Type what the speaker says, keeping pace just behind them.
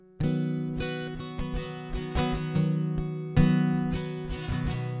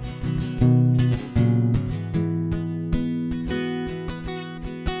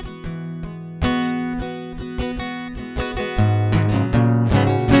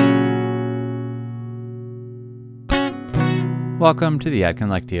Welcome to the Yadkin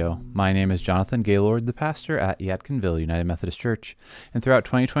Lectio. My name is Jonathan Gaylord, the pastor at Yadkinville United Methodist Church, and throughout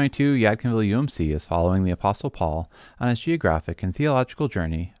 2022, Yadkinville UMC is following the Apostle Paul on his geographic and theological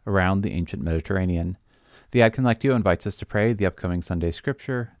journey around the ancient Mediterranean. The Yadkin Lectio invites us to pray the upcoming Sunday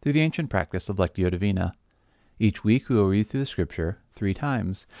Scripture through the ancient practice of Lectio Divina. Each week we will read through the Scripture 3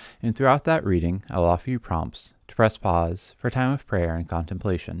 times, and throughout that reading I will offer you prompts to press pause for a time of prayer and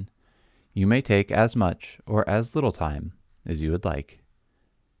contemplation. You may take as much or as little time as you would like.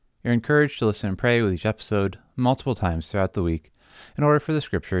 You're encouraged to listen and pray with each episode multiple times throughout the week in order for the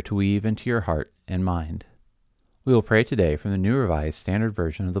Scripture to weave into your heart and mind. We will pray today from the New Revised Standard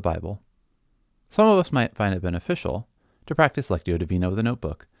Version of the Bible. Some of us might find it beneficial to practice Lectio Divina with a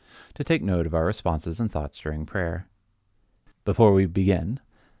notebook, to take note of our responses and thoughts during prayer. Before we begin,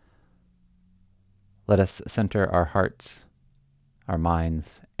 let us center our hearts, our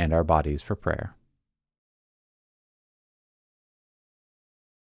minds, and our bodies for prayer.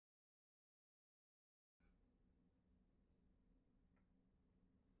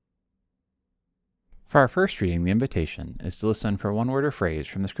 For our first reading, the invitation is to listen for one word or phrase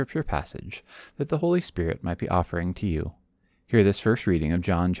from the Scripture passage that the Holy Spirit might be offering to you. Hear this first reading of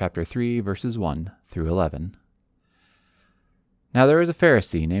John chapter 3, verses 1 through 11. Now there was a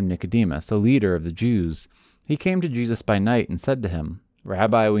Pharisee named Nicodemus, a leader of the Jews. He came to Jesus by night and said to him,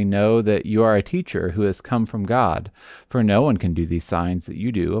 "Rabbi, we know that you are a teacher who has come from God, for no one can do these signs that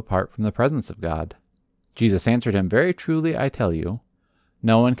you do apart from the presence of God." Jesus answered him, "Very truly I tell you,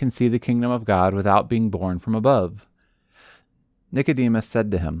 no one can see the kingdom of God without being born from above." Nicodemus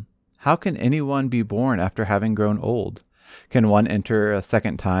said to him, "How can anyone be born after having grown old? Can one enter a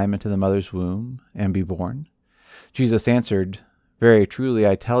second time into the mother's womb and be born?" Jesus answered, "Very truly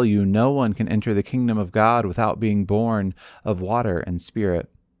I tell you, no one can enter the kingdom of God without being born of water and spirit.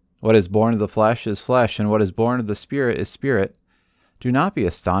 What is born of the flesh is flesh, and what is born of the spirit is spirit. Do not be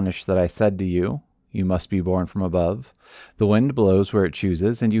astonished that I said to you, 'You must be born from above.' The wind blows where it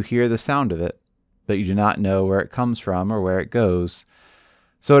chooses, and you hear the sound of it, but you do not know where it comes from or where it goes.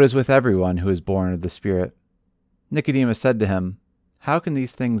 So it is with everyone who is born of the Spirit." Nicodemus said to him, "How can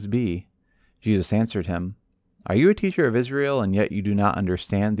these things be?" Jesus answered him, "Are you a teacher of Israel, and yet you do not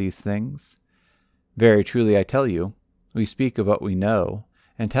understand these things? Very truly I tell you, we speak of what we know,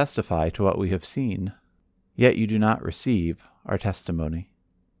 and testify to what we have seen, yet you do not receive our testimony."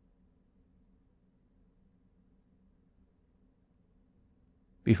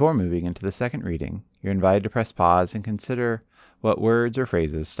 Before moving into the second reading, you're invited to press pause and consider what words or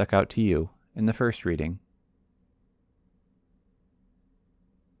phrases stuck out to you in the first reading.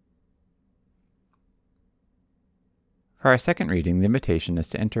 For our second reading, the invitation is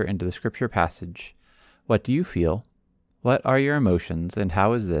to enter into the Scripture passage. What do you feel? What are your emotions, and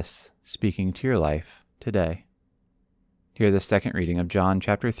how is this speaking to your life today? Hear the second reading of John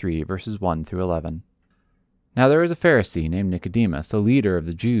chapter 3, verses 1 through 11. Now there was a Pharisee named Nicodemus, a leader of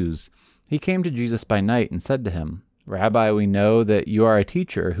the Jews. He came to Jesus by night and said to him, "Rabbi, we know that you are a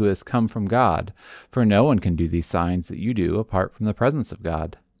teacher who has come from God, for no one can do these signs that you do apart from the presence of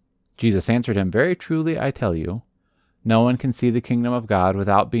God." Jesus answered him, "Very truly I tell you, no one can see the kingdom of God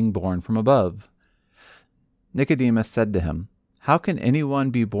without being born from above." Nicodemus said to him, "How can anyone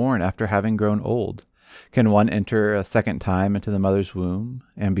be born after having grown old? Can one enter a second time into the mother's womb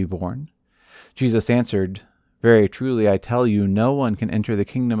and be born?" Jesus answered, "Very truly I tell you, no one can enter the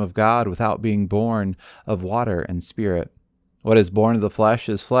kingdom of God without being born of water and spirit. What is born of the flesh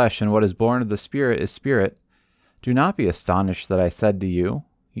is flesh, and what is born of the spirit is spirit. Do not be astonished that I said to you,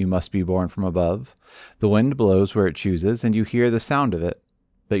 'You must be born from above.' The wind blows where it chooses, and you hear the sound of it,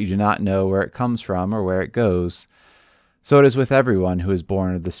 but you do not know where it comes from or where it goes. So it is with everyone who is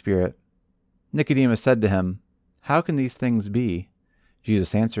born of the Spirit." Nicodemus said to him, "How can these things be?"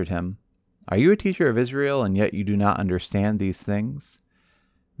 Jesus answered him, "Are you a teacher of Israel, and yet you do not understand these things?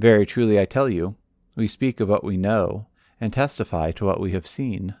 Very truly I tell you, we speak of what we know, and testify to what we have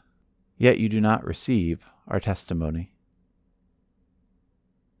seen, yet you do not receive our testimony."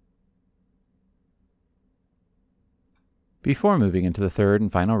 Before moving into the third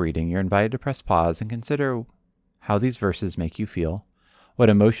and final reading, you're invited to press pause and consider how these verses make you feel, what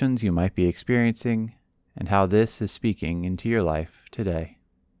emotions you might be experiencing, and how this is speaking into your life today.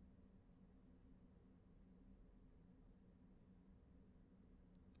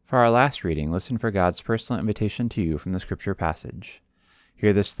 For our last reading, listen for God's personal invitation to you from the Scripture passage.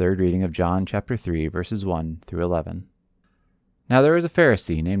 Hear this third reading of John chapter 3, verses 1 through 11. Now there was a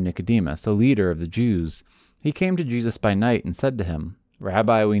Pharisee named Nicodemus, a leader of the Jews. He came to Jesus by night and said to him,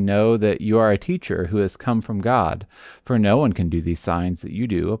 "Rabbi, we know that you are a teacher who has come from God, for no one can do these signs that you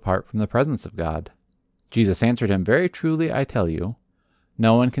do apart from the presence of God." Jesus answered him, "Very truly I tell you,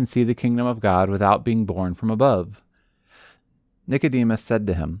 no one can see the kingdom of God without being born from above." Nicodemus said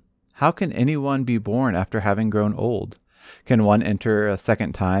to him, "How can anyone be born after having grown old? Can one enter a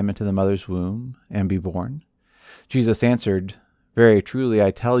second time into the mother's womb and be born?" Jesus answered, "Very truly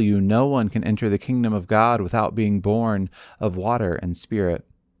I tell you, no one can enter the kingdom of God without being born of water and spirit.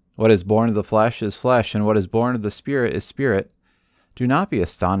 What is born of the flesh is flesh, and what is born of the spirit is spirit. Do not be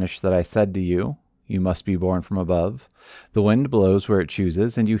astonished that I said to you, 'You must be born from above.' The wind blows where it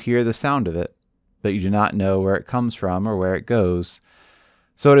chooses, and you hear the sound of it, but you do not know where it comes from or where it goes.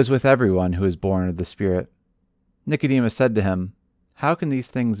 So it is with everyone who is born of the Spirit." Nicodemus said to him, "How can these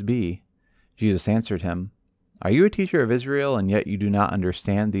things be?" Jesus answered him, "Are you a teacher of Israel, and yet you do not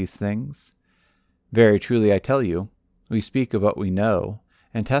understand these things? Very truly I tell you, we speak of what we know,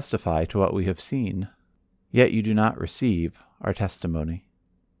 and testify to what we have seen, yet you do not receive our testimony."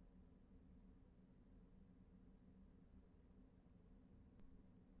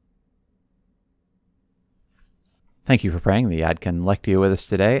 Thank you for praying the Yadkin Lectio with us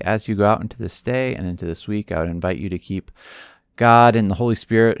today. As you go out into this day and into this week, I would invite you to keep God and the Holy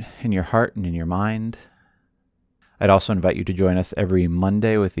Spirit in your heart and in your mind. I'd also invite you to join us every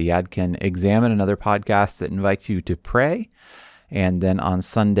Monday with the Yadkin Examine, another podcast that invites you to pray, and then on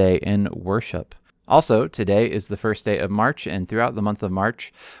Sunday in worship. Also, today is the first day of March, and throughout the month of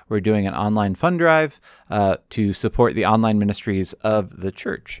March, we're doing an online fund drive to support the online ministries of the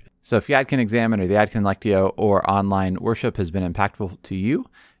church. So if Yadkin Examine or the Yadkin Lectio or online worship has been impactful to you,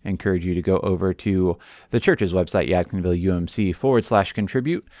 I encourage you to go over to the church's website,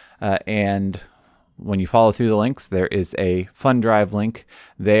 yadkinvilleumc.com/contribute, and when you follow through the links, there is a fund drive link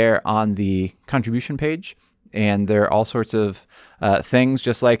there on the contribution page, and there are all sorts of things,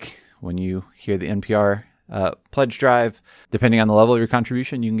 just like when you hear the NPR pledge drive. Depending on the level of your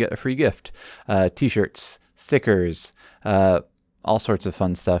contribution, you can get a free gift, t-shirts, stickers, all sorts of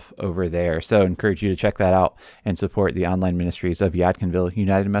fun stuff over there. So I encourage you to check that out and support the online ministries of Yadkinville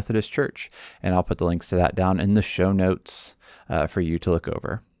United Methodist Church. And I'll put the links to that down in the show notes for you to look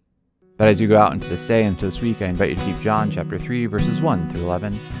over. But as you go out into this day and into this week, I invite you to keep John chapter 3, verses 1 through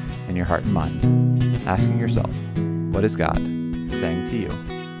 11 in your heart and mind, asking yourself, what is God saying to you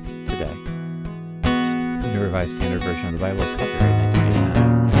today? The New Revised Standard Version of the Bible is copyright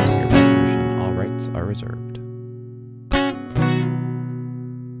 1989. All rights are reserved.